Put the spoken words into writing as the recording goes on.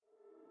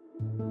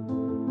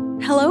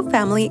Hello,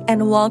 family,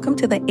 and welcome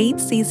to the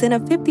 8th season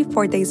of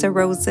 54 Days of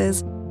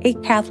Roses, a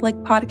Catholic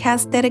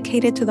podcast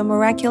dedicated to the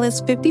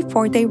miraculous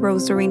 54-day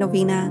Rosary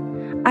Novena.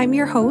 I'm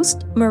your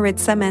host,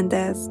 Maritza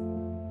Mendez.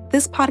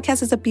 This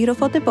podcast is a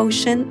beautiful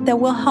devotion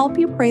that will help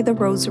you pray the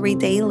Rosary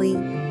daily.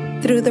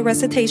 Through the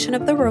recitation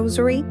of the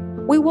Rosary,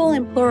 we will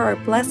implore our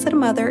Blessed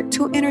Mother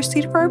to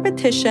intercede for our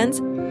petitions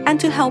and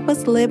to help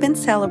us live and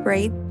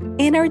celebrate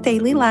in our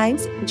daily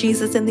lives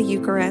Jesus in the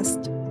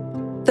Eucharist.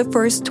 The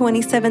first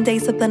 27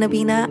 days of the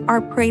Novena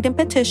are prayed in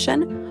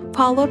petition,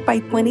 followed by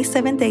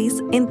 27 days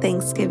in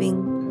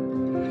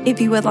thanksgiving. If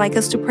you would like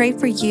us to pray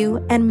for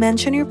you and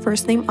mention your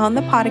first name on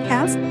the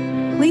podcast,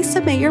 please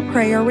submit your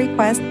prayer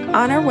request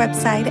on our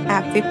website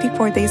at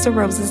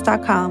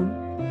 54daysofroses.com.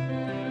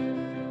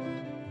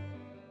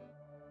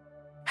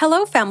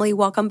 Hello, family.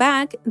 Welcome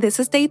back. This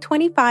is day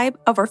 25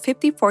 of our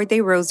 54-day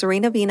Rosary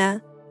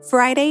Novena,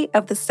 Friday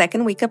of the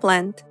second week of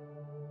Lent.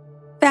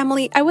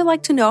 Family, I would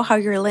like to know how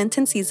your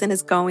Lenten season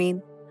is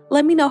going.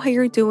 Let me know how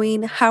you're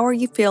doing. How are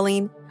you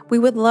feeling? We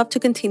would love to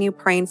continue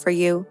praying for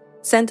you.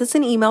 Send us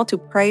an email to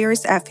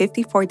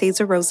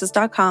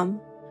prayers@54daysofroses.com.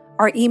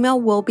 Our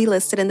email will be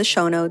listed in the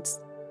show notes.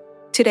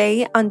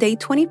 Today, on day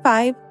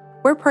 25,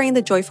 we're praying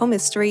the joyful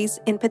mysteries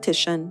in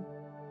petition.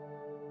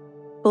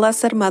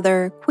 Blessed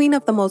Mother, Queen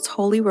of the Most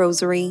Holy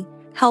Rosary,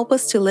 help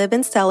us to live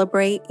and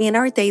celebrate in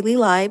our daily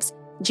lives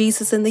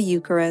Jesus in the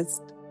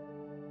Eucharist.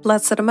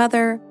 Blessed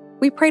Mother,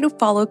 we pray to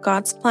follow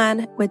God's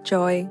plan with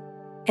joy.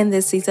 In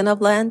this season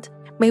of Lent,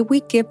 may we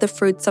give the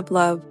fruits of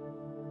love.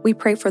 We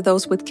pray for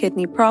those with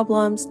kidney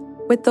problems,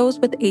 with those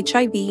with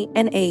HIV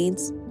and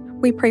AIDS.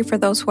 We pray for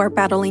those who are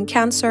battling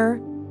cancer.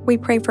 We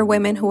pray for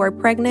women who are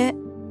pregnant.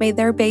 May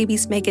their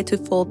babies make it to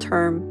full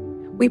term.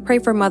 We pray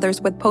for mothers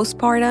with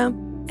postpartum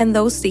and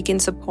those seeking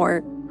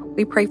support.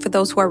 We pray for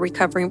those who are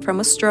recovering from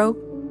a stroke,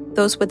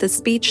 those with a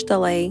speech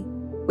delay.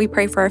 We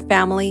pray for our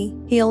family,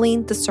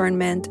 healing,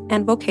 discernment,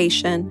 and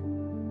vocation.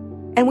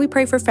 And we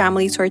pray for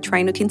families who are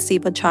trying to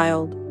conceive a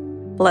child.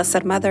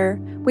 Blessed Mother,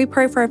 we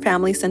pray for our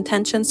family's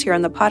intentions here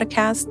on the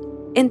podcast,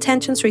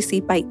 intentions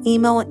received by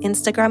email,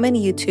 Instagram, and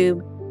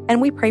YouTube,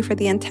 and we pray for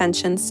the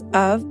intentions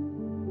of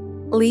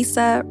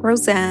Lisa,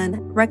 Roseanne,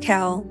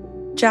 Raquel,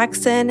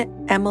 Jackson,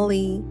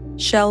 Emily,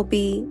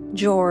 Shelby,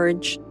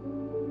 George,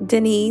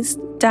 Denise,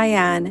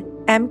 Diane,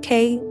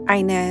 MK,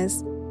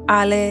 Inez,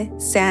 Ale,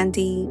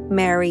 Sandy,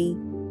 Mary,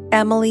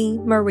 Emily,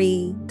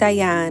 Marie,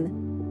 Diane,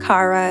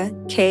 Cara,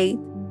 Kate,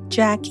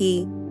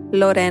 Jackie,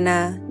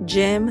 Lorena,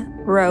 Jim,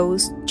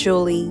 Rose,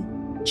 Julie,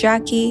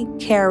 Jackie,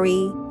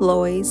 Carrie,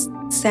 Lois,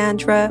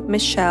 Sandra,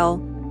 Michelle,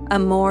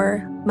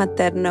 Amor,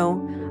 Materno,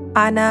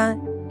 Ana,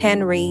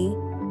 Henry,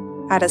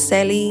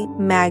 Araceli,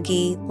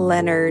 Maggie,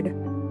 Leonard,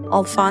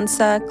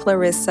 Alfonso,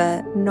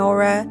 Clarissa,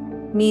 Nora,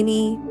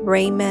 Minnie,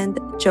 Raymond,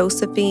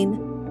 Josephine,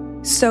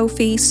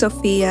 Sophie,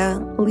 Sophia,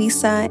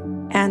 Lisa,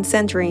 and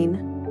Sandrine.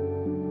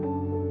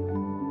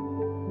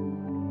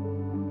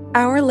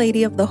 Our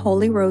Lady of the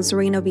Holy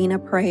Rosary Novena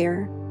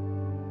Prayer.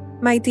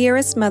 My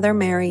dearest Mother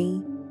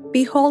Mary,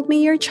 behold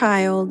me your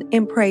child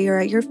in prayer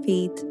at your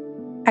feet.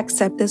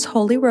 Accept this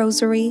Holy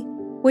Rosary,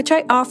 which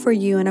I offer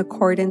you in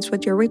accordance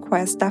with your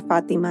request at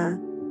Fatima,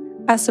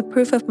 as a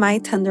proof of my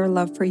tender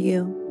love for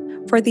you,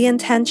 for the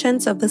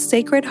intentions of the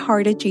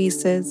Sacred-Hearted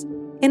Jesus,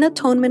 in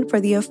atonement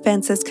for the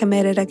offenses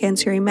committed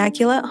against your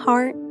Immaculate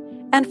Heart,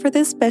 and for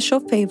this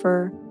special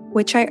favor,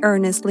 which I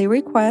earnestly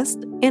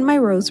request in my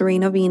Rosary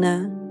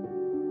Novena.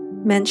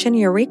 Mention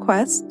your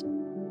request.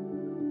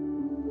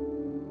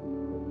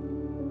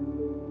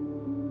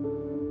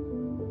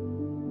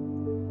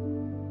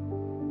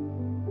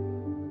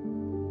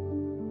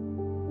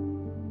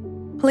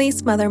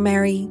 Please, Mother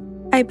Mary,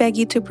 I beg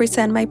you to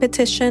present my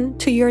petition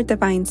to your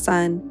Divine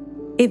Son.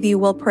 If you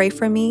will pray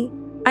for me,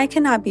 I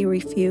cannot be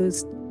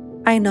refused.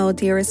 I know,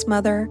 dearest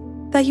Mother,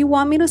 that you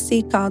want me to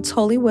seek God's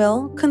holy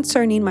will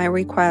concerning my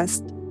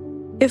request.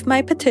 If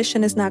my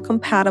petition is not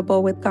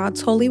compatible with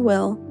God's holy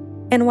will,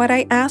 and what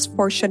I ask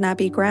for should not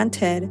be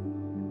granted,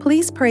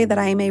 please pray that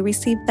I may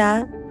receive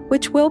that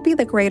which will be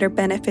the greater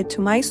benefit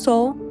to my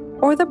soul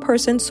or the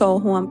person's soul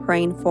who I'm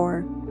praying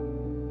for.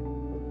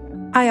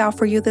 I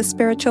offer you this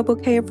spiritual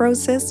bouquet of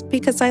roses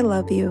because I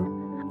love you.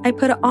 I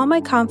put all my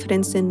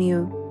confidence in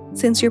you,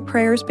 since your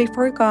prayers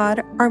before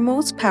God are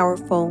most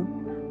powerful,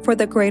 for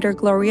the greater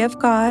glory of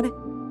God,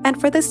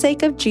 and for the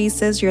sake of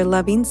Jesus, your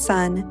loving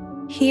Son.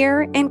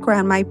 Hear and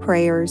grant my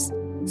prayers.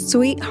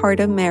 Sweet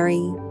Heart of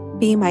Mary,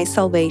 be my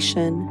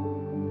salvation.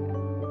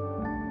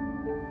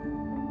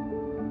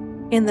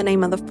 In the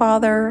name of the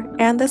Father,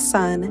 and the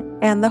Son,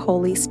 and the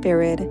Holy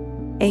Spirit.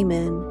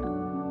 Amen.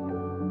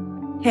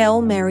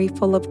 Hail Mary,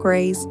 full of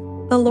grace,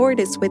 the Lord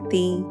is with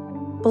thee.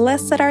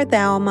 Blessed art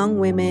thou among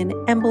women,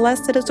 and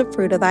blessed is the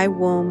fruit of thy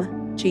womb,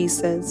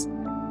 Jesus.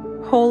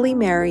 Holy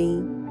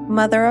Mary,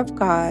 Mother of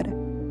God,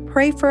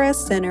 pray for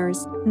us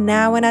sinners,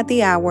 now and at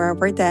the hour of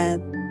our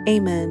death.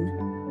 Amen.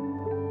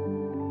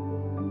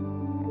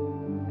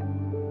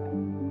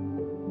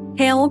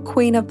 Hail,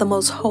 Queen of the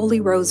Most Holy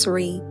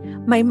Rosary,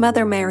 my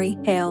Mother Mary,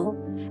 hail.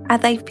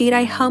 At thy feet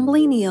I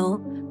humbly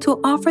kneel to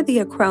offer thee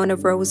a crown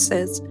of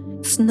roses,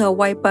 snow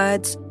white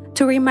buds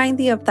to remind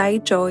thee of thy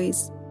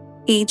joys,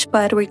 each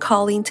bud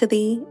recalling to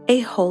thee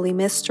a holy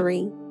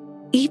mystery,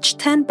 each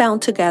 10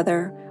 bound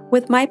together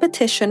with my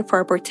petition for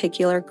a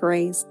particular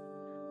grace.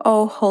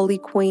 O Holy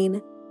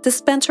Queen,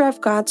 dispenser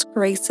of God's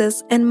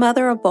graces and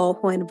mother of all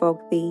who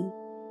invoke thee,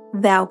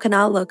 thou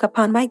cannot look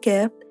upon my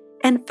gift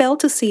and fail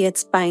to see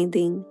its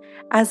binding.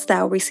 As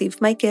thou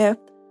receive my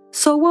gift,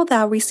 so will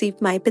thou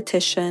receive my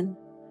petition.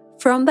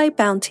 From thy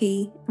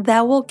bounty,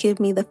 thou wilt give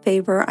me the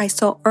favor I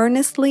so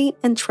earnestly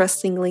and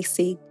trustingly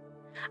seek.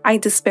 I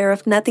despair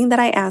of nothing that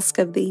I ask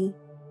of thee.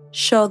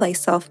 Show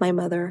thyself my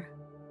mother.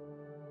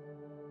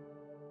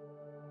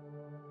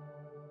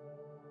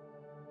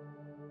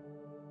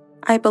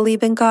 I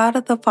believe in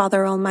God the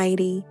Father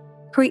Almighty,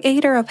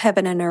 creator of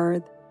heaven and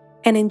earth,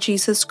 and in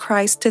Jesus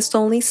Christ, his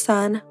only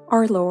Son,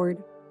 our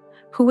Lord,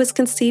 who was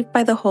conceived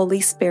by the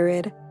Holy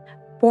Spirit,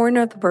 born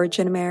of the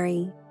Virgin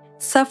Mary,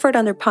 suffered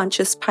under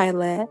Pontius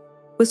Pilate,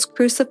 was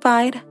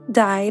crucified,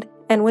 died,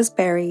 and was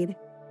buried.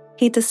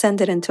 He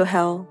descended into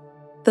hell.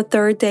 The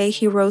third day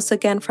he rose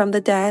again from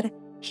the dead.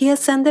 He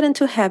ascended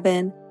into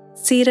heaven,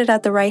 seated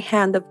at the right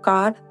hand of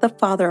God the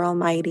Father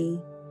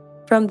Almighty.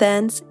 From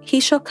thence he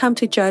shall come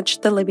to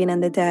judge the living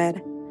and the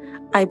dead.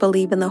 I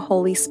believe in the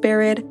Holy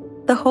Spirit,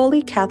 the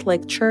Holy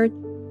Catholic Church,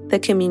 the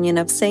communion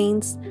of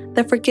saints,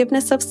 the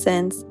forgiveness of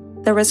sins,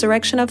 the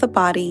resurrection of the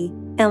body,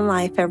 and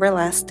life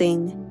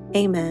everlasting.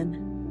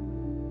 Amen.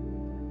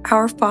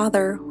 Our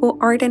Father, who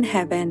art in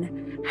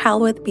heaven,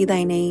 hallowed be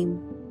thy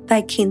name.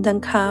 Thy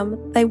kingdom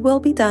come, thy will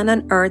be done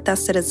on earth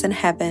as it is in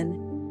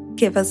heaven.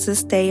 Give us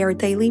this day our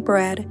daily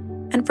bread,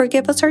 and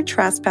forgive us our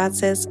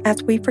trespasses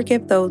as we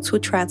forgive those who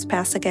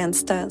trespass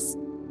against us.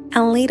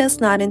 And lead us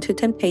not into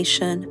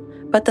temptation,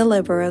 but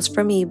deliver us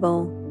from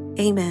evil.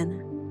 Amen.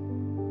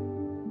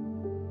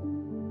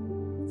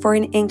 For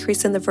an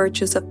increase in the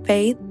virtues of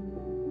faith,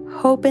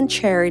 hope, and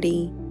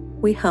charity,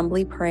 we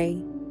humbly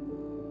pray.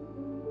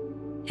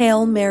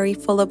 Hail Mary,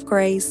 full of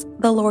grace,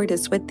 the Lord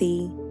is with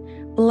thee.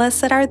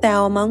 Blessed art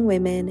thou among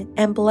women,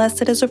 and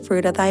blessed is the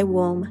fruit of thy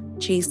womb,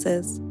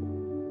 Jesus.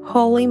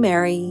 Holy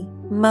Mary,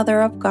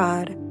 Mother of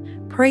God,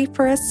 pray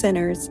for us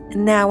sinners,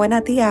 now and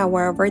at the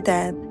hour of our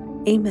death.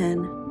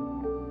 Amen.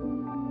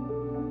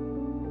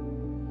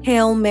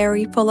 Hail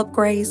Mary, full of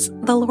grace,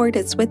 the Lord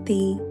is with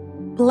thee.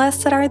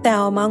 Blessed art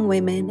thou among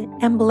women,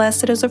 and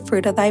blessed is the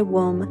fruit of thy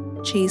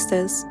womb,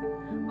 Jesus.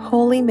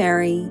 Holy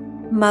Mary,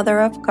 Mother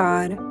of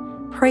God,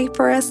 pray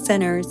for us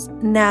sinners,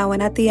 now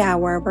and at the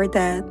hour of our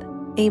death.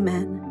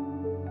 Amen.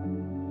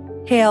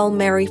 Hail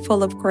Mary,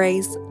 full of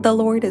grace, the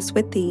Lord is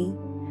with thee.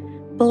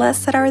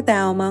 Blessed art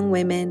thou among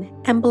women,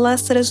 and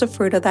blessed is the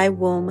fruit of thy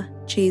womb,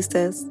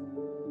 Jesus.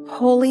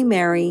 Holy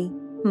Mary,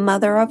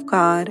 Mother of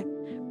God,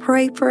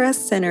 pray for us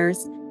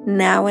sinners,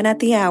 now and at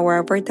the hour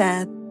of our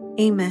death.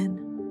 Amen.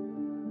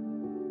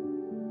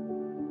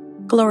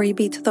 Glory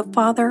be to the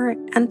Father,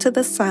 and to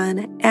the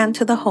Son, and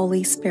to the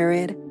Holy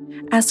Spirit,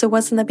 as it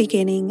was in the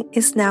beginning,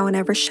 is now, and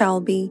ever shall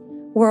be,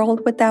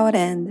 world without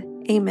end.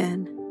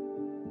 Amen.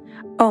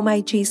 O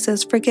my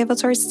Jesus, forgive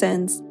us our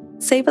sins,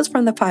 save us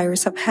from the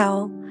fires of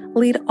hell,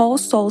 lead all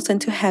souls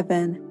into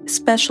heaven,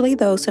 especially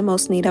those in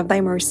most need of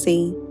thy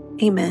mercy.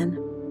 Amen.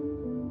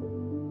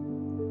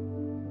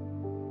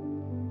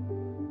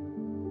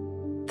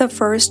 The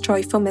first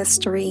joyful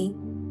mystery,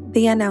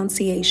 the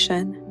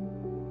Annunciation.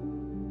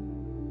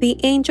 The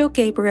angel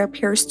Gabriel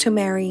appears to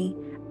Mary,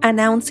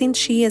 announcing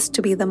she is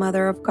to be the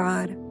Mother of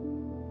God.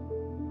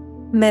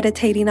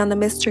 Meditating on the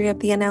mystery of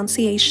the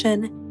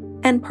Annunciation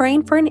and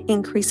praying for an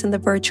increase in the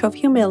virtue of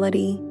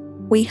humility,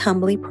 we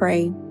humbly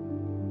pray.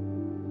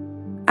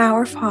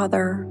 Our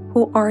Father,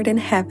 who art in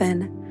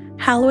heaven,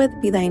 hallowed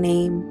be thy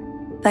name.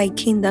 Thy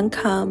kingdom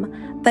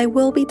come, thy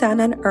will be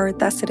done on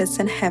earth as it is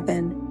in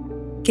heaven.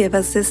 Give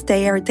us this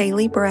day our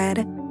daily bread,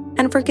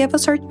 and forgive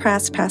us our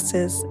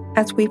trespasses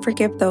as we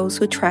forgive those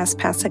who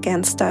trespass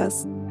against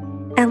us.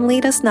 And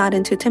lead us not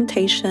into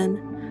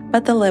temptation,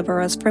 but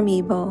deliver us from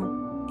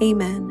evil.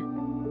 Amen.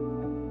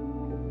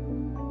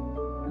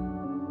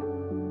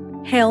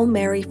 Hail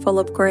Mary, full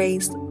of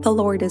grace, the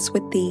Lord is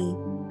with thee.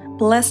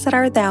 Blessed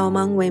art thou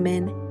among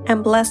women,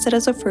 and blessed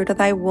is the fruit of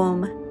thy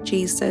womb,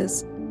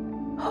 Jesus.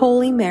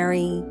 Holy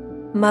Mary,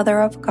 Mother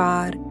of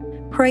God,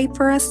 pray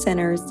for us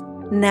sinners,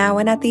 now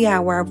and at the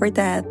hour of our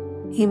death.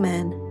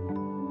 Amen.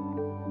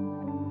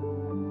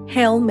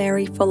 Hail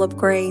Mary, full of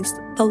grace,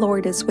 the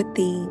Lord is with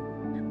thee.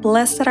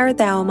 Blessed art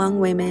thou among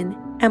women,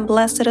 and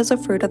blessed is the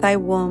fruit of thy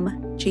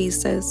womb,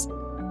 Jesus.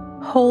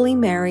 Holy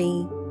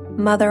Mary,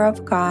 Mother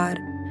of God,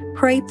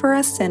 pray for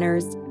us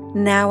sinners,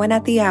 now and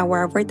at the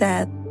hour of our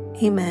death.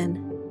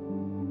 Amen.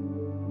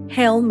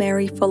 Hail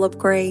Mary, full of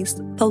grace,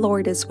 the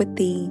Lord is with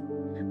thee.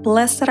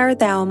 Blessed art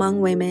thou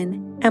among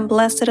women, and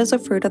blessed is the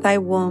fruit of thy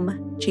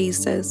womb,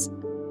 Jesus.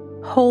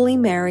 Holy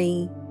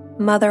Mary,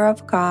 Mother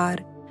of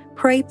God,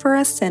 pray for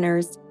us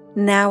sinners,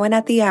 now and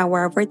at the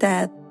hour of our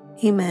death.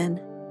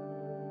 Amen.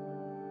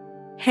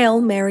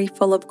 Hail Mary,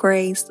 full of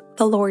grace,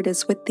 the Lord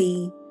is with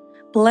thee.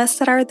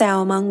 Blessed art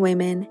thou among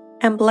women,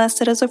 and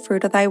blessed is the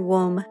fruit of thy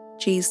womb,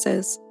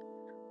 Jesus.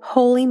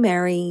 Holy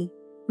Mary,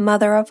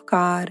 Mother of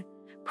God,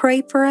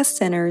 pray for us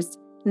sinners,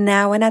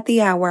 now and at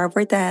the hour of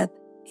our death.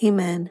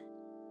 Amen.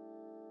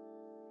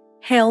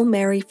 Hail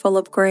Mary, full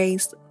of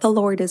grace, the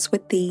Lord is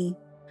with thee.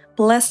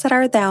 Blessed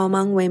art thou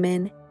among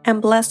women,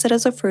 and blessed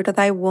is the fruit of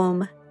thy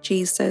womb,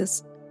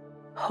 Jesus.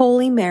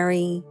 Holy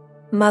Mary,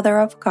 Mother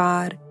of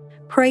God,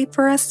 pray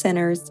for us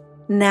sinners,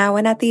 now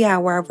and at the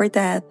hour of our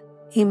death.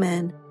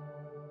 Amen.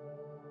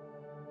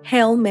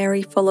 Hail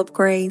Mary, full of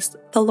grace,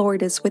 the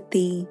Lord is with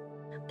thee.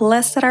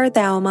 Blessed art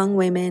thou among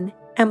women,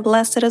 and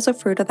blessed is the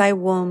fruit of thy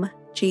womb,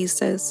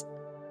 Jesus.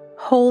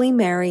 Holy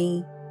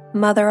Mary,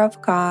 Mother of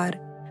God,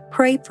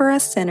 pray for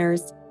us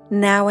sinners,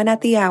 now and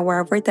at the hour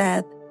of our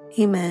death.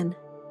 Amen.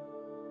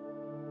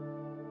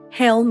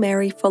 Hail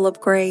Mary, full of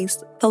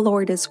grace, the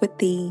Lord is with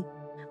thee.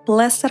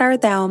 Blessed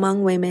art thou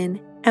among women,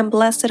 and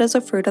blessed is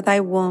the fruit of thy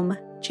womb,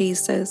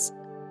 Jesus.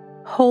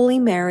 Holy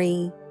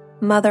Mary,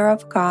 Mother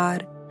of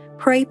God,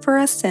 pray for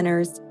us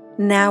sinners,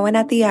 now and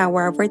at the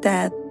hour of our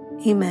death.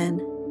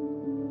 Amen.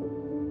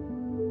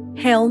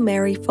 Hail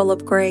Mary, full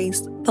of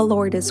grace, the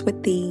Lord is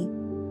with thee.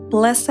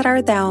 Blessed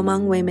art thou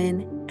among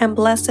women, and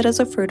blessed is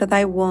the fruit of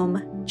thy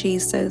womb,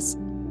 Jesus.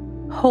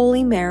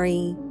 Holy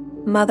Mary,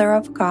 Mother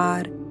of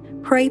God,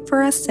 pray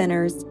for us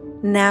sinners,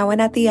 now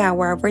and at the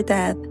hour of our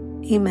death.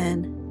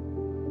 Amen.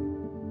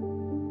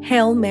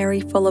 Hail Mary,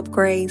 full of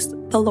grace,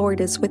 the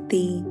Lord is with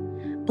thee.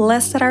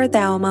 Blessed art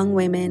thou among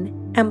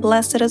women, and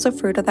blessed is the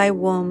fruit of thy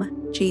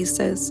womb,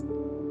 Jesus.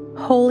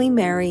 Holy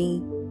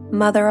Mary,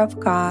 Mother of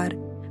God,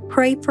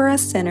 pray for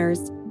us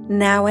sinners,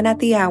 now and at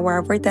the hour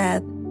of our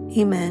death.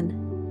 Amen.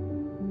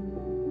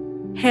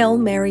 Hail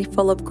Mary,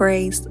 full of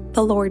grace,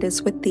 the Lord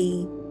is with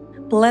thee.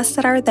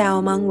 Blessed art thou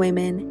among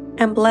women,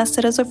 and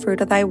blessed is the fruit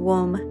of thy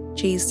womb,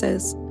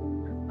 Jesus.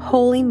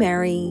 Holy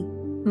Mary,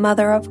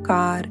 Mother of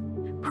God,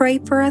 pray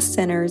for us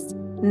sinners,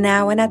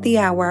 now and at the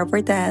hour of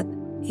our death.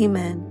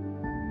 Amen.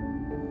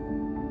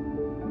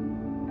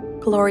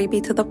 Glory be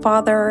to the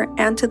Father,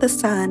 and to the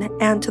Son,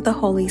 and to the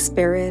Holy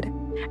Spirit,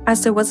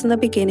 as it was in the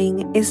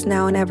beginning, is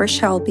now, and ever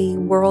shall be,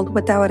 world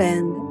without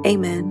end.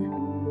 Amen.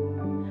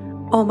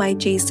 O my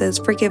Jesus,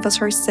 forgive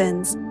us our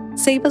sins,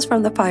 save us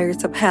from the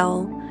fires of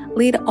hell,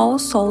 lead all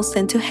souls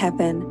into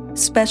heaven,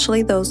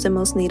 especially those in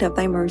most need of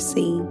thy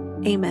mercy.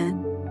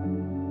 Amen.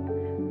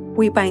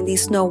 We bind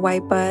these snow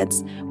white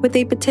buds with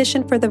a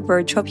petition for the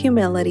virtue of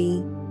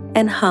humility,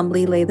 and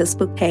humbly lay this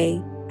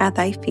bouquet at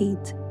thy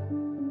feet.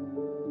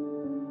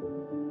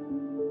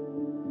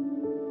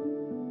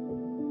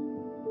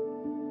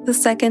 The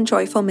second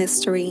joyful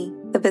mystery,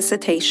 the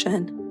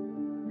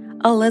Visitation.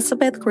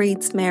 Elizabeth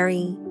greets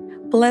Mary.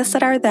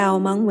 Blessed art thou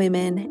among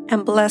women,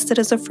 and blessed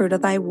is the fruit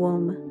of thy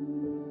womb.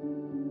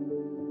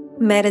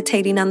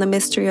 Meditating on the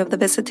mystery of the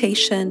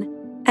Visitation,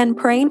 and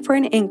praying for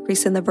an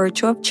increase in the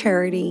virtue of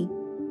charity,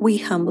 we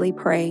humbly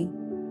pray.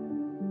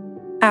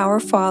 Our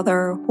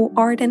Father, who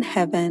art in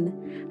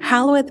heaven,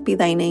 hallowed be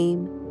thy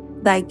name.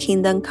 Thy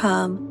kingdom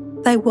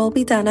come, thy will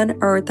be done on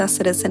earth as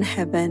it is in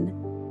heaven.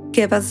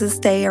 Give us this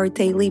day our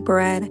daily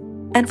bread,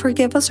 and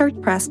forgive us our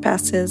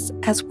trespasses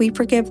as we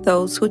forgive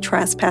those who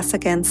trespass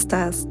against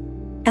us.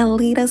 And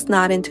lead us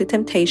not into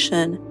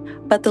temptation,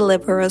 but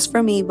deliver us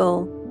from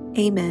evil.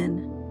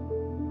 Amen.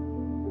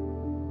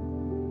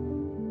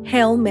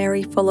 Hail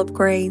Mary, full of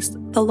grace,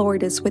 the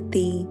Lord is with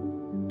thee.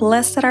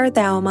 Blessed art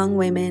thou among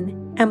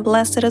women, and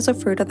blessed is the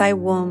fruit of thy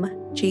womb,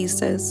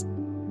 Jesus.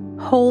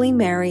 Holy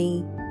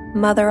Mary,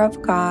 Mother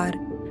of God,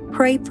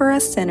 pray for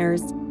us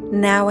sinners,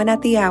 now and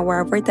at the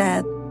hour of our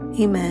death.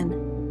 Amen.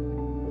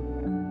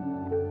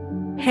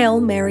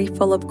 Hail Mary,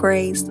 full of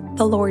grace,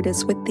 the Lord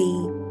is with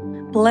thee.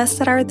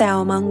 Blessed art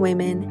thou among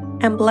women,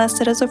 and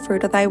blessed is the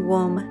fruit of thy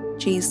womb,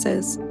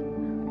 Jesus.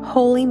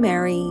 Holy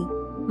Mary,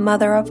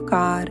 Mother of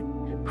God,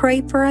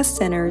 pray for us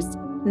sinners,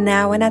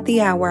 now and at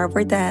the hour of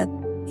our death.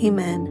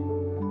 Amen.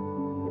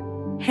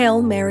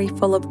 Hail Mary,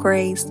 full of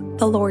grace,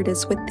 the Lord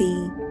is with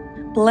thee.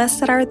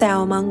 Blessed art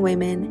thou among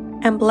women,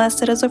 and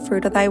blessed is the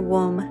fruit of thy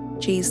womb,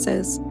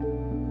 Jesus.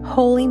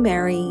 Holy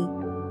Mary,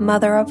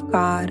 Mother of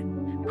God,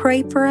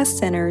 pray for us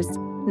sinners,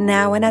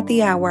 now and at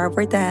the hour of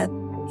our death.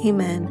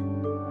 Amen.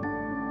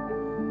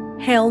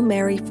 Hail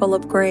Mary, full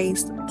of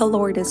grace, the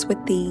Lord is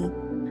with thee.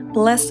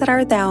 Blessed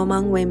art thou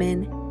among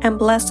women, and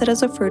blessed is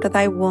the fruit of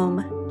thy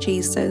womb,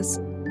 Jesus.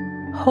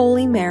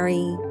 Holy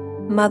Mary,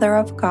 Mother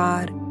of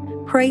God,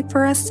 pray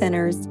for us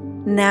sinners,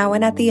 now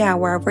and at the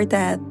hour of our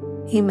death.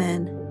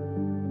 Amen.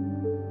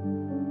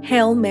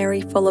 Hail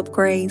Mary, full of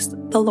grace,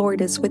 the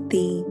Lord is with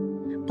thee.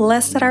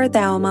 Blessed art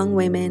thou among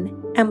women,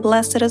 and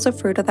blessed is the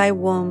fruit of thy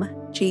womb,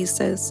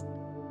 Jesus.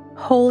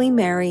 Holy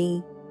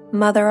Mary,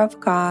 Mother of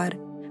God,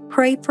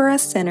 pray for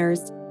us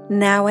sinners,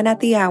 now and at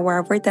the hour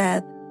of our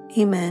death.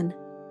 Amen.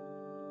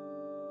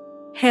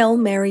 Hail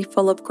Mary,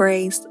 full of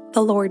grace,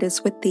 the Lord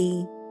is with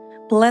thee.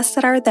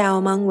 Blessed art thou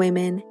among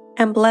women,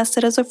 and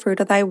blessed is the fruit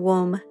of thy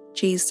womb,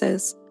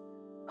 Jesus.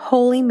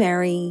 Holy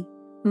Mary,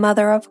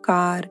 Mother of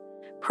God,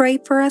 pray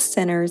for us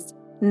sinners,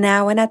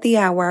 now and at the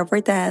hour of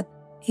our death.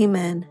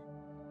 Amen.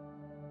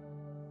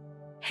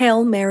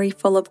 Hail Mary,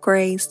 full of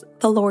grace,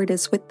 the Lord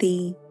is with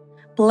thee.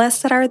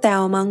 Blessed art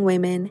thou among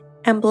women,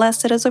 and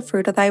blessed is the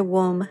fruit of thy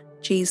womb,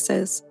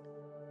 Jesus.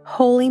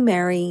 Holy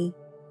Mary,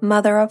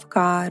 Mother of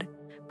God,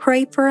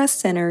 pray for us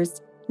sinners,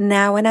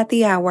 now and at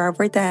the hour of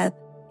our death.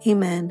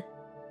 Amen.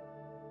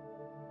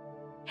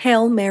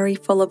 Hail Mary,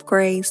 full of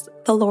grace,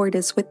 the Lord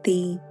is with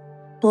thee.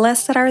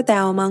 Blessed art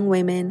thou among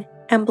women,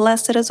 and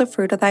blessed is the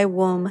fruit of thy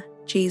womb,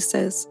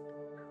 Jesus.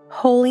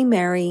 Holy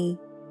Mary,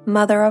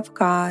 Mother of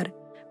God,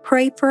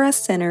 pray for us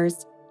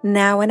sinners,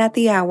 now and at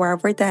the hour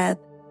of our death.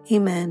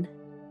 Amen.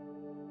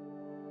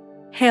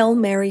 Hail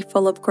Mary,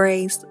 full of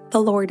grace,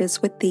 the Lord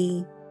is with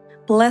thee.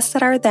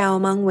 Blessed art thou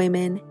among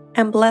women,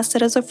 and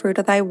blessed is the fruit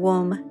of thy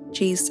womb,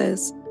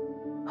 Jesus.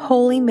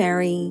 Holy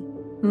Mary,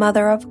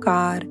 Mother of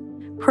God,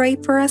 pray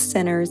for us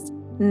sinners,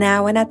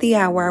 now and at the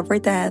hour of our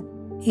death.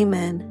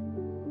 Amen.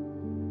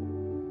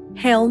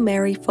 Hail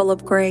Mary, full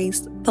of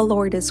grace, the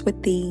Lord is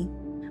with thee.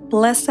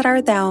 Blessed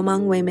art thou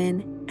among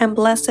women, and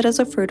blessed is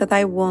the fruit of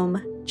thy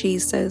womb,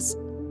 Jesus.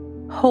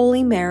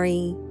 Holy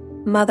Mary,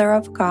 Mother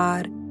of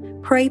God,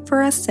 pray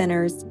for us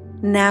sinners,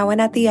 now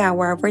and at the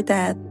hour of our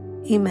death.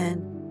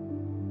 Amen.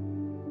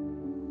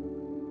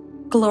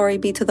 Glory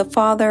be to the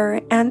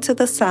Father, and to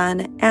the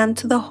Son, and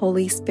to the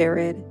Holy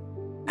Spirit,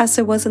 as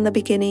it was in the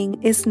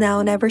beginning, is now,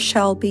 and ever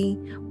shall be,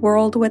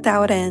 world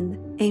without end.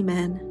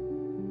 Amen.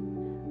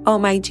 O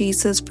my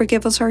Jesus,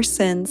 forgive us our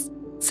sins,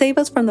 save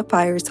us from the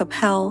fires of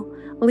hell,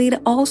 lead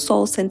all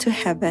souls into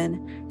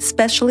heaven,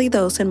 especially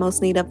those in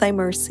most need of thy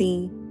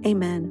mercy.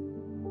 Amen.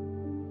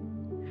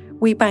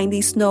 We bind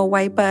these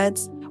snow-white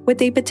buds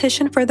with a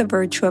petition for the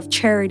virtue of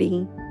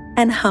charity,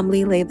 and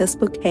humbly lay this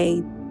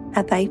bouquet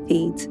at thy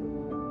feet.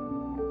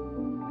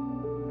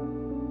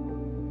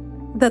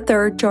 The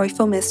third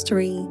joyful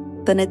mystery,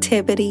 the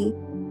Nativity.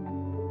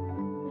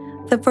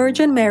 The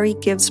Virgin Mary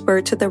gives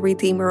birth to the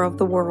Redeemer of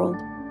the world.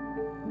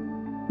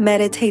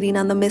 Meditating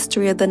on the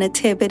mystery of the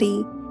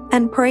Nativity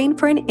and praying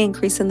for an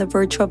increase in the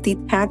virtue of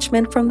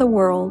detachment from the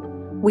world,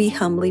 we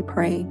humbly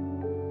pray.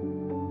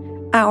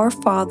 Our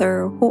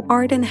Father, who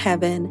art in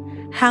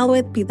heaven,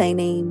 hallowed be thy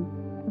name.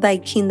 Thy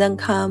kingdom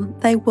come,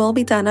 thy will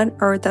be done on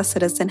earth as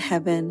it is in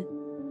heaven.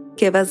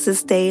 Give us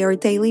this day our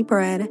daily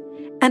bread,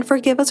 and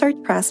forgive us our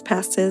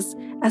trespasses,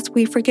 as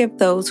we forgive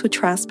those who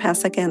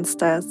trespass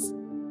against us.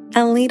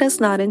 And lead us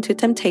not into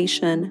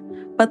temptation,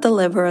 but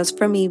deliver us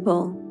from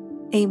evil.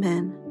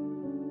 Amen.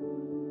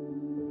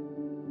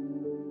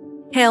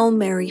 Hail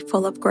Mary,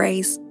 full of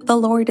grace, the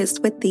Lord is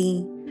with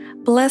thee.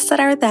 Blessed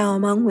art thou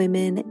among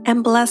women,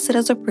 and blessed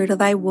is the fruit of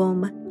thy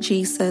womb,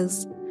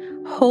 Jesus.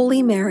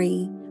 Holy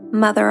Mary,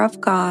 Mother of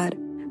God,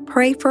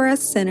 pray for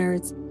us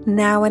sinners,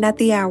 now and at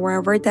the hour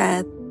of our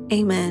death.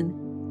 Amen.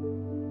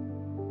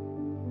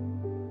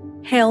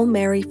 Hail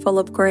Mary, full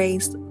of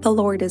grace, the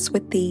Lord is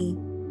with thee.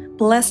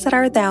 Blessed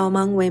art thou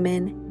among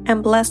women,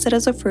 and blessed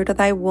is the fruit of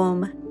thy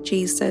womb,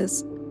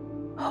 Jesus.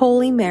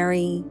 Holy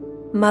Mary,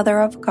 Mother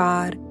of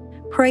God,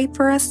 pray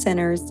for us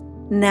sinners,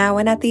 now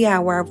and at the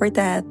hour of our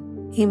death.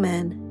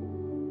 Amen.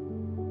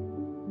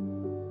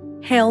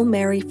 Hail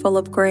Mary, full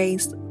of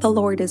grace, the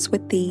Lord is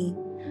with thee.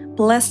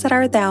 Blessed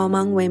art thou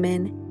among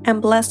women,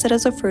 and blessed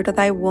is the fruit of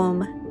thy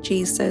womb,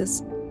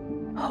 Jesus.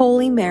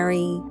 Holy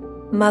Mary,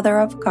 Mother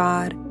of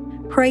God,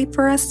 pray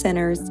for us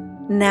sinners,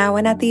 now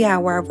and at the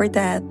hour of our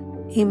death.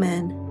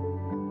 Amen.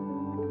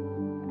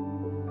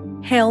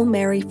 Hail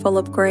Mary, full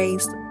of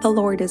grace, the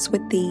Lord is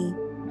with thee.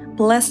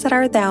 Blessed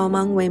art thou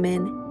among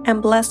women,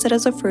 and blessed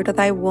is the fruit of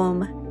thy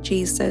womb,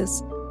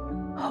 Jesus.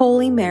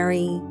 Holy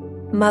Mary,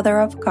 Mother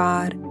of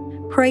God,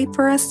 pray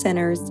for us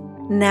sinners,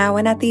 now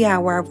and at the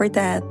hour of our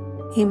death.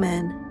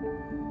 Amen.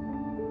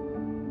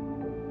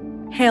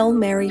 Hail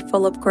Mary,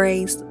 full of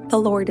grace, the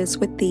Lord is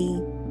with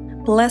thee.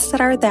 Blessed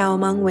art thou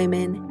among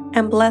women,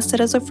 and blessed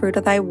is the fruit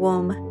of thy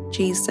womb,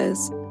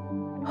 Jesus.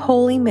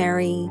 Holy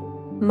Mary,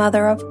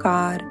 Mother of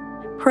God,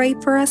 pray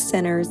for us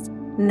sinners,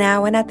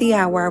 now and at the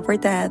hour of our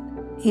death.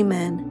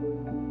 Amen.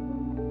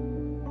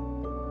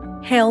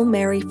 Hail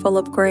Mary, full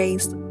of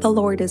grace, the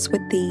Lord is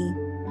with thee.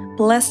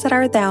 Blessed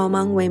art thou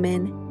among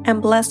women,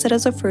 and blessed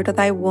is the fruit of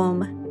thy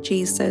womb,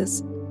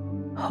 Jesus.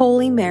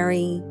 Holy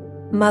Mary,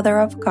 Mother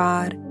of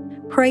God,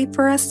 pray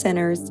for us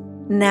sinners,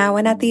 now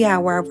and at the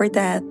hour of our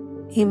death.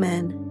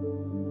 Amen.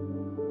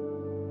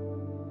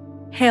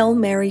 Hail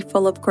Mary,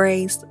 full of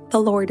grace,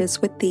 the Lord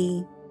is with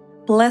thee.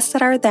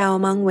 Blessed art thou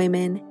among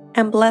women,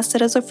 and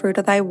blessed is the fruit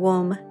of thy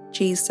womb,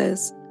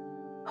 Jesus.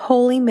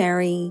 Holy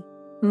Mary,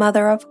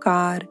 Mother of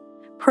God,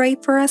 pray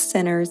for us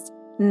sinners,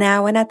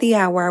 now and at the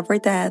hour of our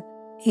death.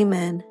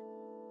 Amen.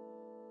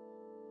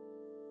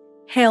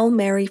 Hail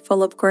Mary,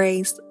 full of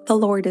grace, the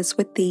Lord is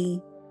with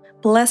thee.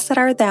 Blessed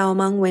art thou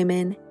among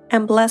women,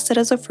 and blessed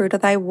is the fruit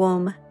of thy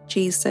womb,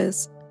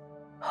 Jesus.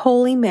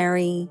 Holy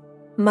Mary,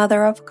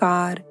 Mother of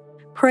God,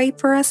 pray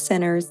for us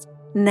sinners,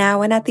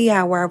 now and at the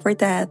hour of our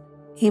death.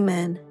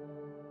 Amen.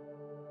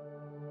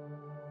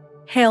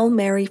 Hail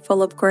Mary,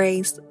 full of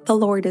grace, the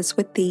Lord is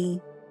with thee.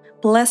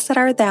 Blessed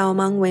art thou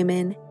among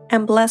women,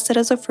 and blessed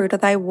is the fruit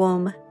of thy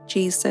womb,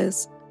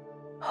 Jesus.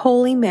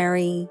 Holy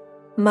Mary,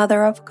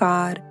 Mother of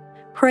God,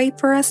 pray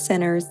for us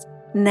sinners,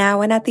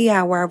 now and at the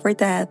hour of our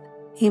death.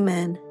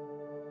 Amen.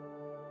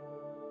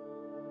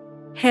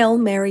 Hail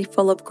Mary,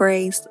 full of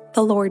grace,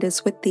 the Lord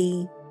is with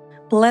thee.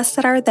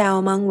 Blessed art thou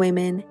among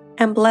women,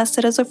 and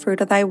blessed is the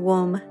fruit of thy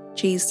womb,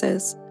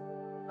 Jesus.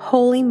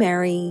 Holy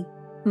Mary,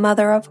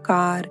 Mother of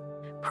God,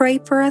 pray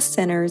for us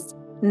sinners,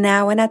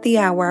 now and at the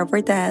hour of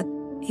our death.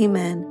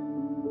 Amen.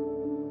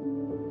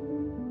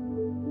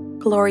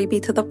 Glory be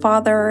to the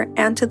Father,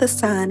 and to the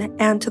Son,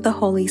 and to the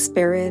Holy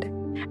Spirit,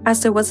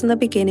 as it was in the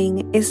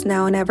beginning, is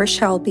now, and ever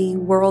shall be,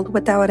 world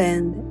without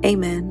end.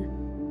 Amen.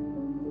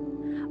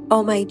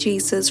 O my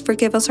Jesus,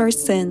 forgive us our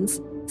sins,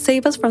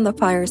 save us from the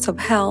fires of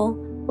hell,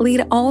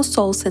 lead all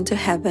souls into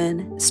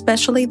heaven,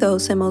 especially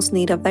those in most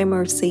need of thy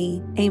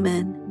mercy.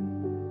 Amen.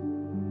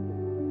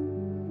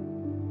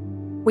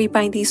 We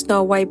bind these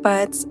snow white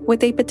buds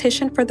with a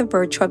petition for the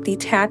virtue of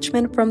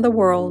detachment from the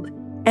world,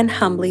 and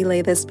humbly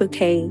lay this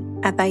bouquet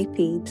at thy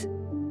feet.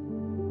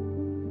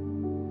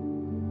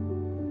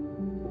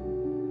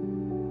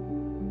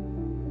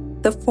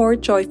 The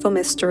fourth joyful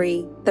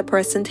mystery, the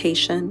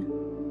Presentation.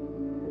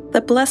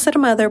 The Blessed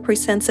Mother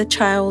presents a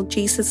child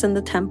Jesus in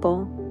the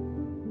temple.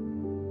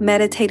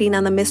 Meditating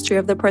on the mystery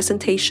of the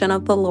presentation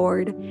of the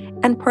Lord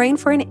and praying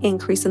for an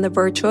increase in the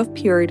virtue of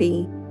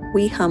purity,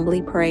 we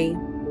humbly pray.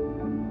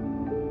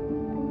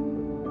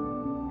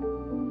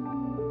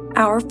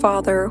 Our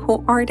Father,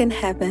 who art in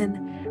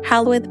heaven,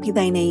 hallowed be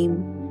thy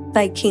name.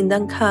 Thy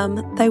kingdom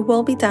come, thy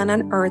will be done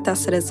on earth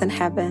as it is in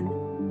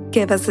heaven.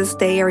 Give us this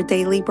day our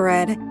daily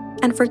bread,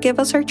 and forgive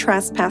us our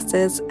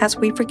trespasses as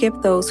we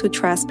forgive those who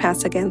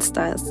trespass against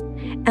us.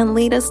 And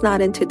lead us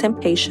not into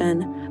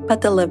temptation,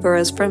 but deliver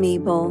us from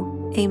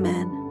evil.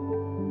 Amen.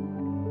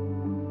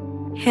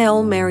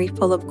 Hail Mary,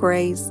 full of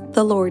grace,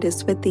 the Lord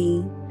is with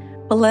thee.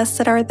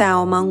 Blessed art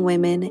thou among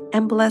women,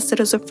 and blessed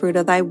is the fruit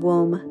of thy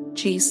womb,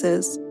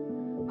 Jesus.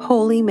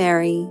 Holy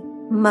Mary,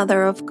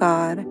 Mother of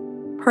God,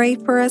 pray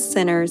for us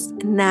sinners,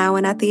 now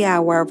and at the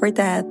hour of our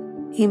death.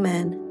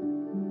 Amen.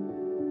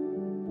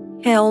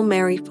 Hail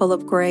Mary, full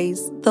of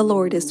grace, the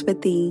Lord is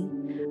with thee.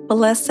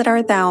 Blessed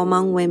art thou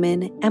among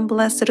women, and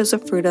blessed is the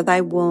fruit of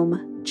thy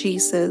womb,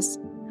 Jesus.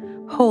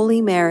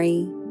 Holy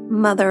Mary,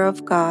 Mother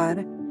of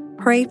God,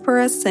 pray for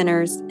us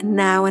sinners,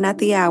 now and at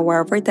the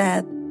hour of our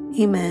death.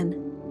 Amen.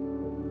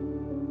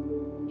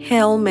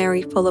 Hail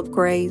Mary, full of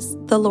grace,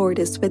 the Lord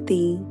is with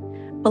thee.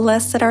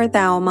 Blessed art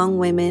thou among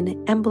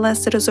women, and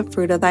blessed is the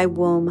fruit of thy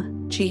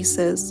womb,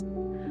 Jesus.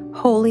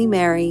 Holy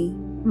Mary,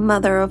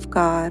 Mother of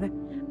God,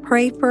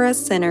 pray for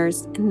us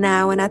sinners,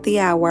 now and at the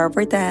hour of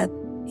our death.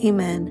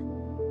 Amen.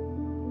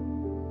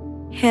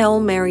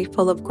 Hail Mary,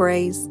 full of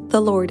grace,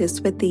 the Lord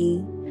is with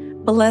thee.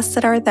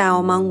 Blessed art thou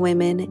among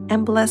women,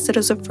 and blessed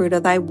is the fruit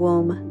of thy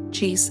womb,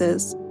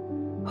 Jesus.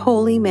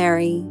 Holy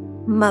Mary,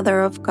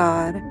 Mother of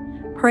God,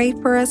 pray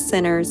for us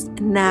sinners,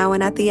 now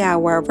and at the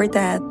hour of our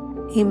death.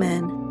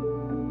 Amen.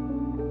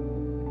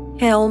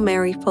 Hail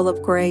Mary, full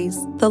of grace,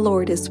 the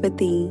Lord is with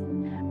thee.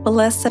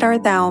 Blessed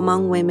art thou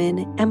among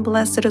women, and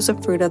blessed is the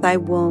fruit of thy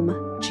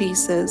womb,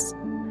 Jesus.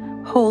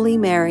 Holy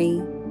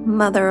Mary,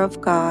 Mother of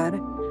God,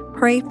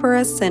 pray for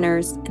us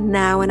sinners,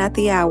 now and at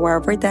the hour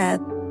of our death.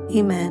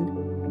 Amen.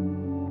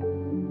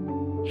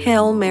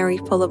 Hail Mary,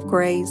 full of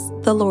grace,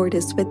 the Lord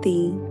is with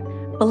thee.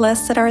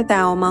 Blessed art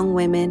thou among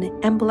women,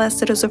 and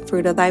blessed is the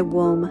fruit of thy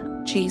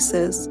womb,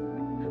 Jesus.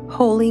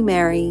 Holy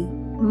Mary,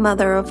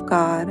 Mother of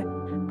God,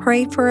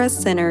 pray for us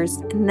sinners,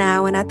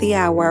 now and at the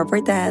hour of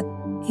our death.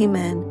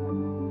 Amen.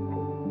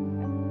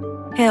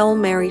 Hail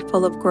Mary,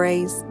 full of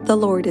grace, the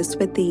Lord is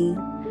with thee.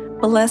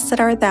 Blessed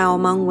art thou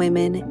among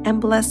women,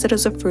 and blessed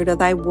is the fruit of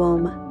thy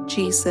womb,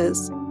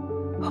 Jesus.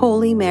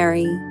 Holy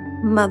Mary,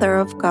 Mother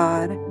of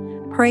God,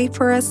 pray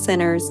for us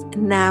sinners,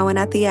 now and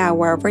at the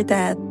hour of our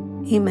death.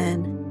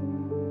 Amen.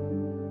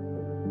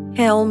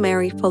 Hail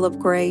Mary, full of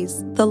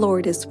grace, the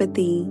Lord is with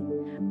thee.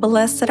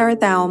 Blessed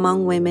art thou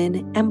among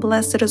women, and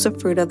blessed is the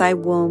fruit of thy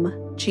womb,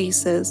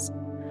 Jesus.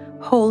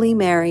 Holy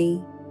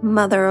Mary,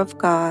 Mother of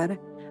God,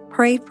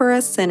 pray for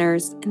us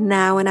sinners,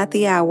 now and at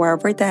the hour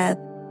of our death.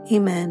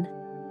 Amen.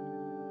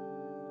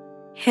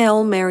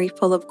 Hail Mary,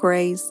 full of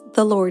grace,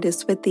 the Lord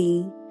is with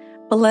thee.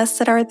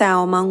 Blessed art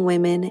thou among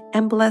women,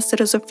 and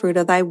blessed is the fruit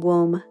of thy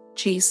womb,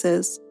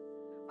 Jesus.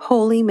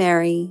 Holy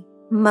Mary,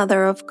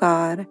 Mother of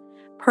God,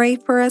 pray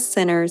for us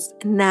sinners,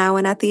 now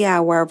and at the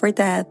hour of our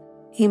death.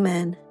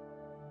 Amen.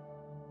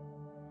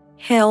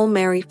 Hail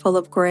Mary, full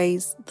of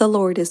grace, the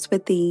Lord is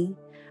with thee.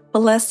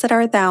 Blessed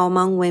art thou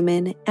among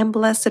women, and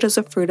blessed is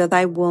the fruit of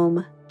thy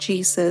womb,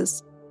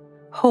 Jesus.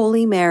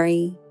 Holy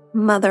Mary,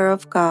 Mother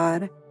of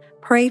God,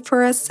 pray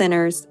for us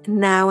sinners,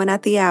 now and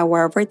at the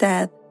hour of our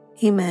death.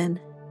 Amen.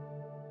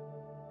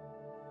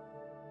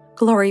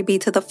 Glory be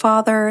to the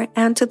Father,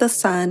 and to the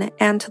Son,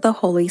 and to the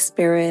Holy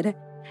Spirit,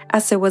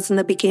 as it was in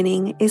the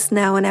beginning, is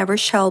now, and ever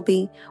shall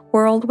be,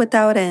 world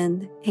without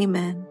end.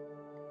 Amen.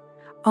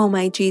 O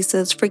my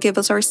Jesus, forgive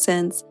us our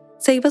sins,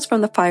 save us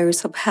from the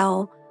fires of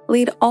hell,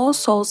 lead all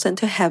souls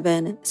into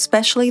heaven,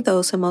 especially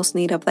those in most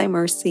need of thy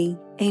mercy.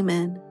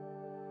 Amen.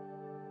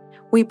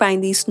 We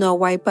bind these snow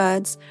white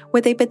buds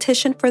with a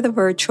petition for the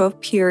virtue of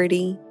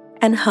purity,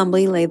 and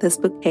humbly lay this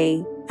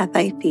bouquet at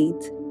thy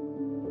feet.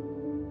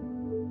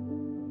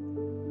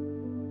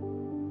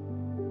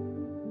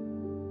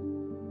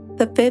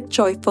 The fifth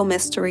joyful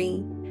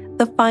mystery,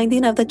 the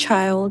finding of the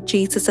child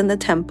Jesus in the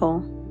temple.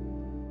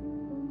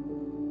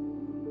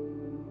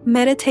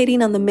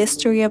 Meditating on the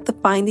mystery of the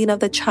finding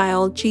of the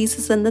child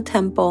Jesus in the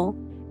temple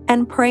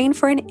and praying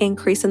for an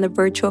increase in the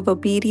virtue of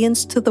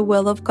obedience to the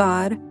will of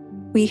God,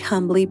 we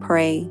humbly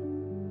pray.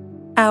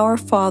 Our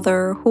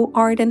Father, who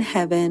art in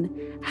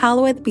heaven,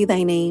 hallowed be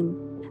thy name.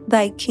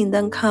 Thy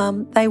kingdom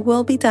come, thy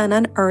will be done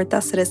on earth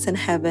as it is in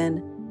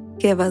heaven.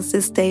 Give us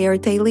this day our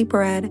daily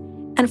bread,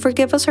 and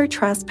forgive us our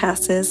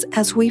trespasses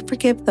as we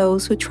forgive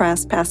those who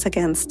trespass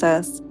against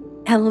us.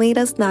 And lead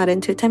us not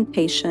into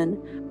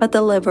temptation, but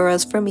deliver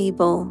us from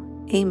evil.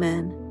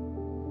 Amen.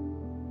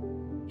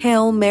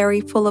 Hail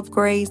Mary, full of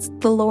grace,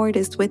 the Lord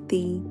is with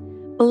thee.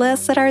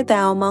 Blessed art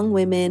thou among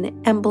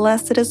women, and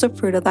blessed is the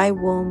fruit of thy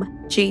womb,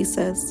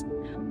 Jesus.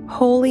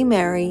 Holy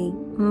Mary,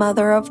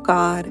 Mother of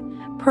God,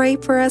 pray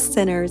for us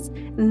sinners,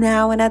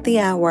 now and at the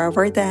hour of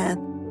our death.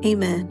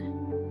 Amen.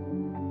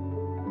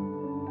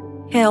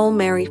 Hail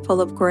Mary, full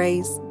of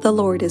grace, the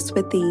Lord is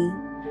with thee.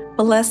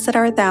 Blessed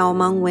art thou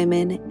among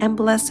women, and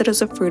blessed is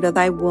the fruit of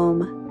thy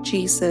womb,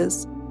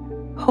 Jesus.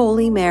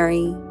 Holy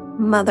Mary,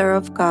 Mother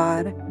of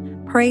God,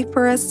 pray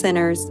for us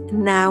sinners,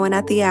 now and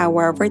at the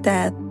hour of our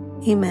death.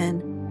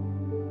 Amen.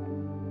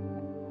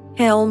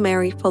 Hail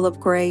Mary, full of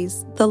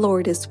grace, the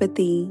Lord is with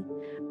thee.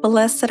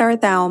 Blessed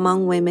art thou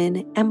among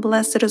women, and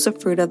blessed is the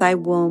fruit of thy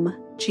womb,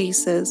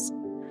 Jesus.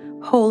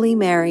 Holy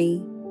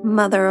Mary,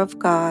 Mother of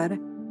God,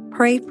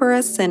 pray for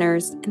us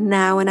sinners,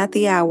 now and at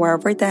the hour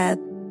of our death.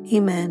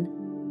 Amen.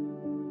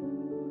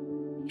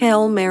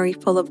 Hail Mary,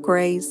 full of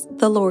grace,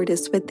 the Lord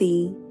is with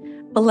thee.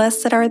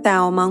 Blessed art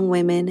thou among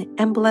women,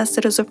 and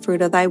blessed is the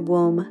fruit of thy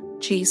womb,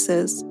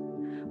 Jesus.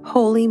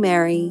 Holy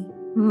Mary,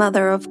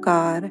 Mother of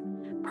God,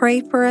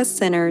 pray for us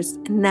sinners,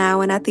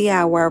 now and at the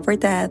hour of our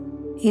death.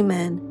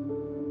 Amen.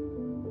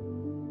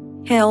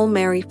 Hail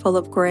Mary, full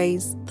of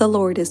grace, the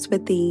Lord is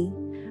with thee.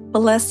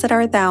 Blessed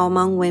art thou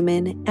among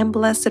women, and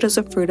blessed is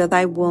the fruit of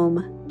thy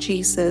womb,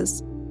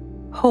 Jesus.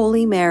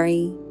 Holy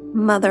Mary,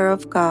 Mother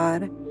of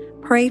God,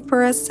 pray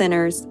for us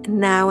sinners,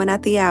 now and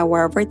at the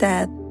hour of our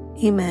death.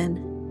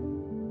 Amen.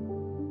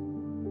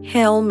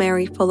 Hail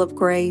Mary, full of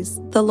grace,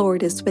 the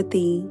Lord is with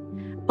thee.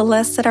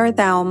 Blessed art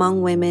thou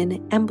among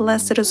women, and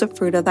blessed is the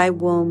fruit of thy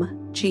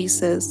womb,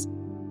 Jesus.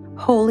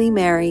 Holy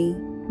Mary,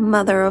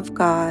 Mother of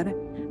God,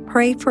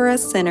 pray for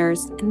us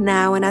sinners,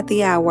 now and at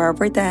the hour of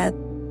our death.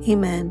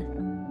 Amen.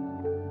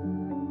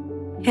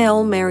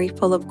 Hail Mary,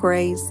 full of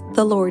grace,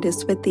 the Lord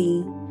is with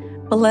thee.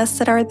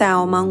 Blessed art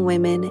thou among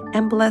women,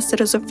 and blessed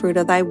is the fruit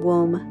of thy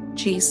womb,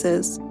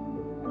 Jesus.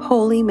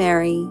 Holy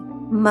Mary,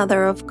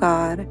 Mother of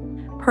God,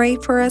 pray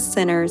for us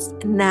sinners,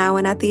 now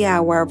and at the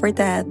hour of our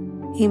death.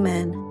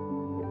 Amen.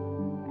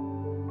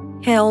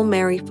 Hail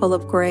Mary, full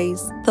of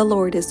grace, the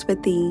Lord is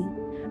with thee.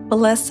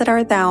 Blessed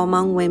art thou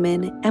among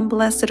women, and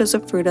blessed is the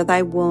fruit of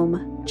thy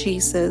womb,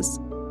 Jesus.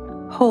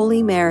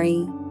 Holy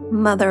Mary,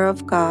 Mother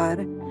of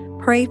God,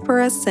 pray for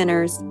us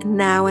sinners,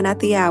 now and at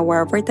the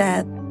hour of our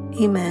death.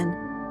 Amen.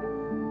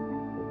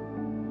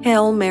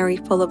 Hail Mary,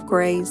 full of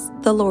grace,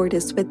 the Lord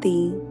is with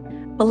thee.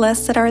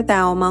 Blessed art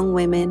thou among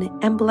women,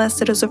 and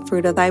blessed is the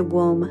fruit of thy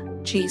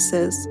womb,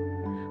 Jesus.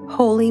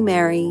 Holy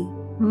Mary,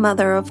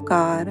 Mother of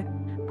God,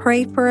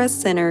 pray for us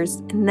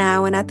sinners,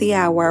 now and at the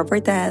hour of our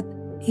death.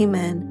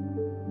 Amen.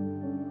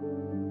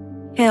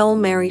 Hail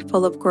Mary,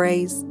 full of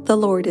grace, the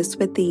Lord is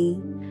with thee.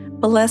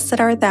 Blessed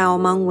art thou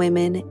among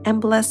women,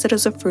 and blessed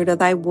is the fruit of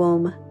thy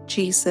womb,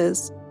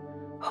 Jesus.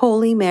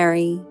 Holy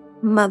Mary,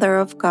 Mother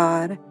of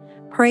God,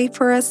 pray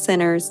for us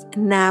sinners,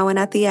 now and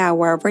at the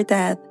hour of our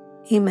death.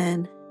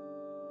 Amen.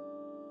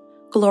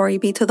 Glory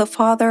be to the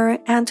Father,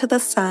 and to the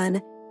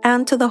Son,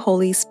 and to the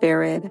Holy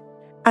Spirit,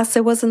 as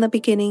it was in the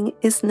beginning,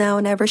 is now,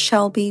 and ever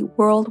shall be,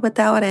 world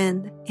without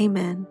end.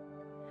 Amen.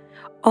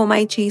 O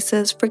my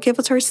Jesus, forgive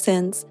us our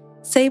sins,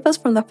 save us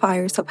from the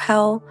fires of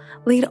hell,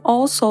 lead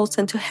all souls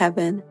into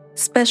heaven,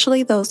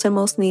 especially those in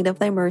most need of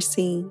thy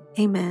mercy.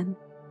 Amen.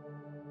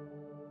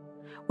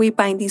 We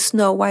bind these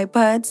snow-white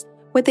buds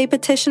with a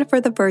petition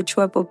for the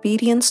virtue of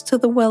obedience to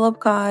the will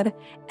of God,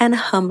 and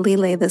humbly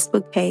lay this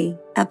bouquet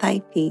at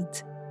thy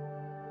feet.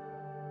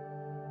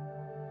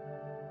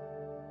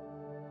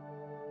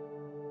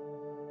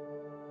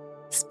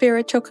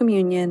 Spiritual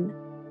Communion.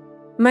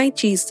 My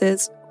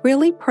Jesus,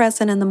 really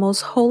present in the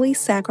most holy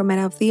sacrament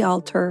of the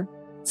altar,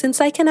 since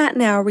I cannot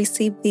now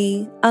receive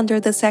thee under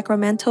the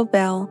sacramental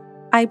veil,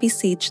 I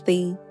beseech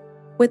thee,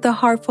 with a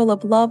heart full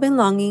of love and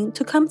longing,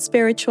 to come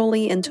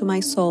spiritually into my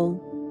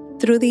soul,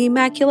 through the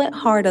Immaculate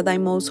Heart of thy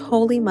most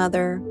holy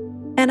Mother,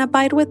 and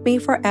abide with me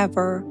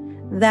forever,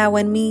 thou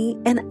in me,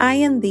 and I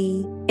in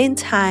thee, in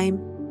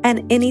time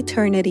and in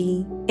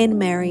eternity, in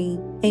Mary.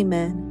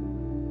 Amen.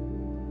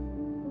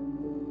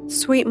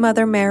 Sweet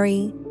Mother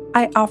Mary,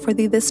 I offer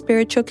thee this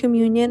spiritual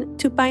communion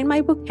to bind my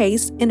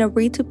bouquets in a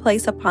wreath to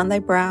place upon thy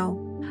brow.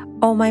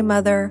 O my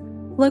Mother,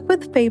 look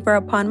with favor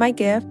upon my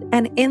gift,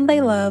 and in thy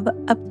love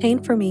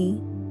obtain for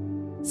me.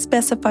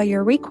 Specify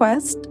your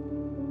request.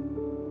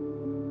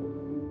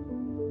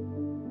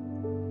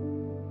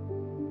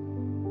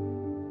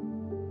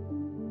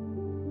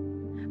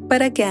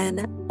 But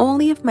again,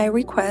 only if my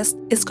request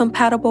is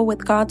compatible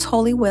with God's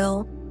holy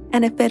will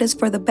and if it is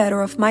for the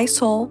better of my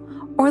soul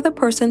or the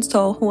person's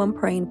soul who I'm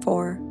praying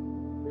for.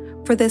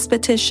 For this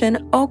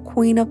petition, O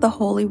Queen of the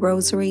Holy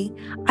Rosary,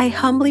 I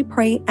humbly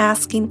pray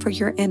asking for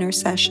your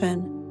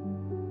intercession.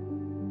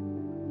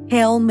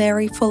 Hail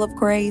Mary, full of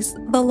grace,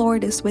 the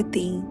Lord is with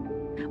thee.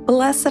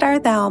 Blessed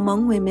art thou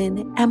among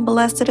women, and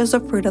blessed is the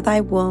fruit of thy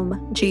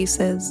womb,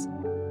 Jesus.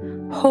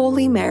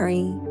 Holy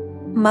Mary,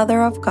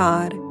 Mother of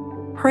God,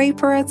 pray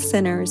for us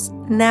sinners,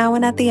 now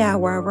and at the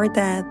hour of our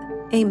death.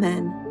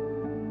 Amen.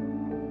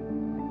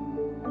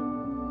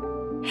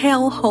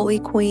 Hail, Holy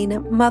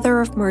Queen, Mother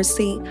of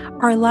Mercy,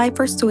 our life,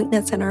 our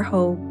sweetness, and our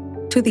hope.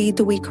 To thee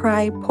do we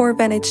cry, poor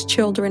vanaged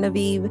children of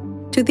Eve.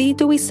 To thee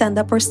do we send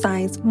up our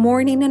sighs,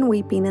 mourning and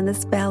weeping in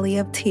this valley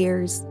of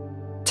tears.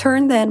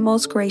 Turn then,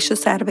 most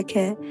gracious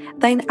Advocate,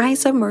 thine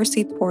eyes of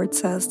mercy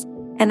towards us,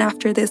 and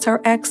after this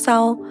our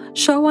exile,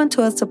 show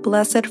unto us the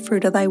blessed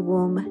fruit of thy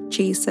womb,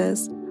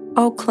 Jesus.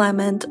 O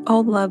clement,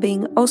 O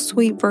loving, O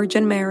sweet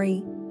Virgin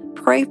Mary,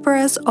 pray for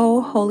us,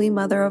 O Holy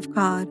Mother of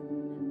God,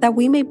 that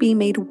we may be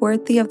made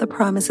worthy of the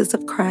promises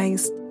of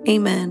Christ.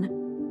 Amen.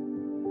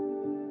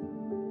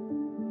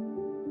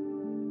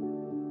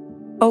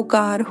 O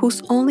God,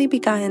 whose only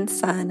begotten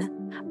Son,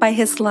 by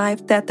his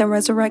life, death, and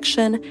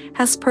resurrection,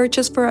 has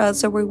purchased for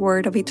us the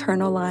reward of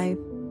eternal life,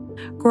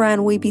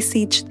 grant, we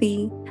beseech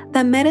thee,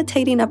 that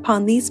meditating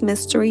upon these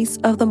mysteries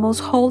of the most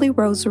holy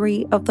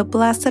Rosary of the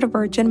Blessed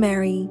Virgin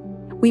Mary,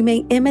 we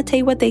may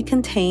imitate what they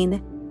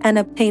contain and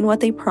obtain what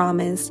they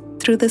promise,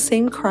 through the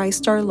same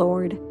Christ our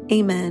Lord.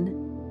 Amen.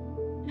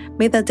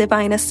 May the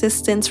divine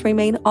assistance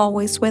remain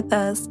always with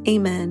us.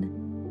 Amen.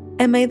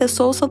 And may the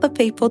souls of the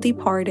faithful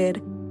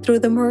departed, through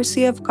the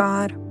mercy of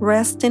God,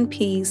 rest in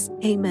peace.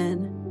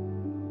 Amen.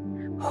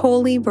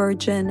 Holy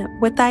Virgin,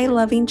 with thy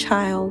loving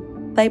child,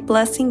 thy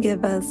blessing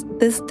give us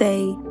this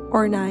day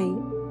or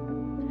night.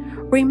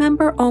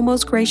 Remember, O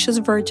most gracious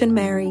Virgin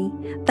Mary,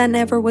 that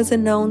never was it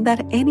known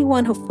that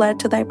anyone who fled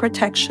to thy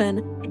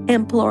protection,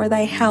 implored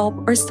thy help,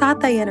 or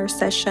sought thy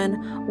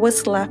intercession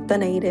was left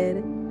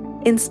unaided.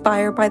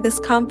 Inspired by this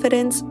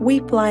confidence, we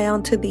fly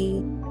unto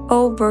thee.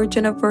 O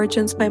Virgin of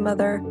Virgins, my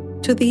Mother,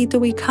 to thee do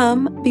we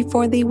come,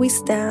 before thee we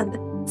stand,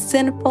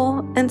 sinful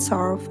and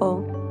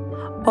sorrowful.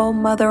 O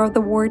Mother of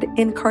the Word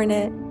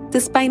incarnate,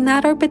 despite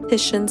not our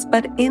petitions,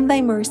 but in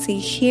thy mercy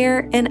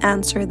hear and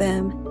answer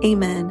them.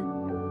 Amen.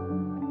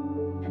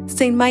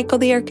 Saint Michael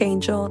the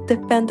Archangel,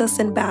 defend us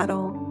in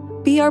battle.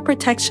 Be our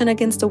protection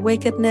against the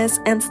wickedness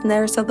and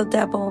snares of the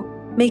devil.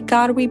 May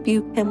God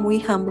rebuke him, we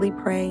humbly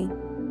pray.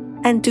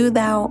 And do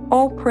thou,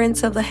 O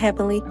Prince of the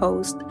heavenly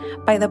host,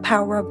 by the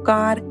power of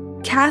God,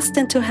 cast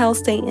into hell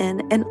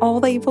Satan and all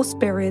the evil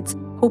spirits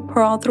who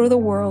prowl through the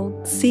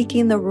world,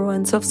 seeking the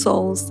ruins of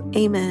souls.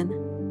 Amen.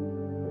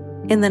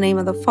 In the name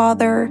of the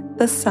Father,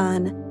 the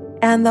Son,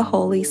 and the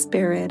Holy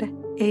Spirit.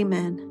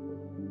 Amen.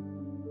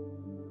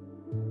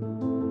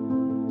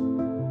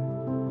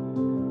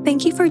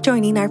 Thank you for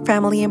joining our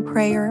family in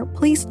prayer.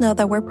 Please know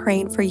that we're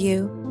praying for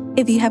you.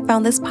 If you have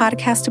found this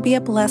podcast to be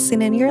a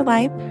blessing in your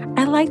life,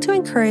 I'd like to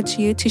encourage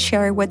you to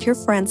share it with your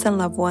friends and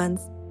loved ones.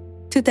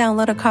 To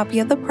download a copy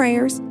of the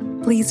prayers,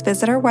 please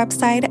visit our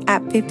website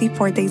at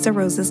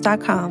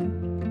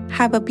 54daysofroses.com.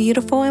 Have a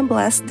beautiful and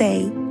blessed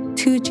day.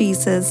 To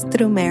Jesus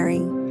through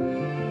Mary.